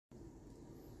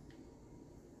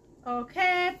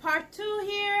Okay, part 2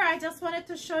 here. I just wanted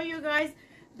to show you guys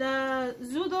the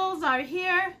zoodles are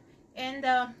here and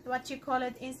what you call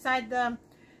it, inside the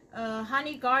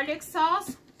honey garlic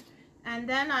sauce. And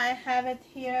then I have it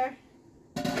here,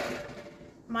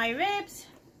 my ribs.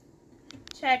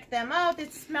 Check them out.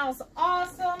 It smells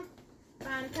awesome,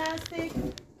 fantastic.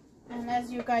 And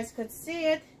as you guys could see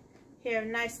it here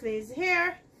nicely is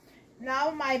here.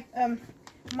 Now my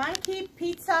monkey bread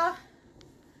pizza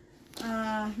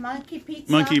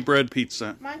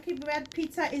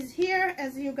is here.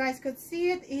 As you guys could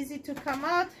see it, easy to come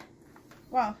out.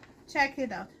 Wow, check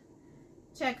it out.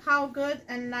 Check how good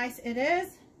and nice it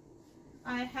is.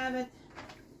 I have it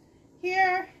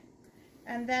here.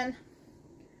 And then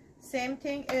same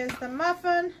thing is the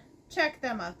muffin. Check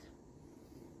them out.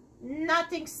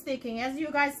 Nothing sticking. As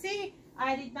you guys see,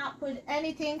 I did not put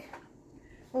anything.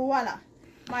 Voila.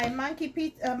 My monkey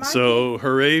pizza. So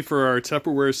hooray for our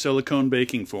Tupperware silicone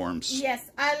baking forms.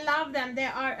 Yes, I love them. They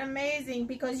are amazing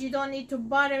because you don't need to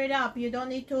butter it up. You don't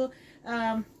need to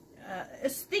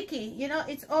sticky. You know,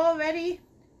 it's already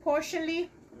portionally.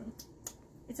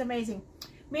 It's amazing.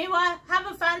 Meanwhile, have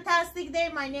a fantastic day.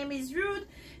 My name is Ruth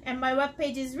and my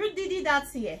webpage is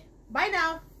ruthdd.ca. Bye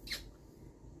now.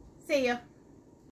 See ya.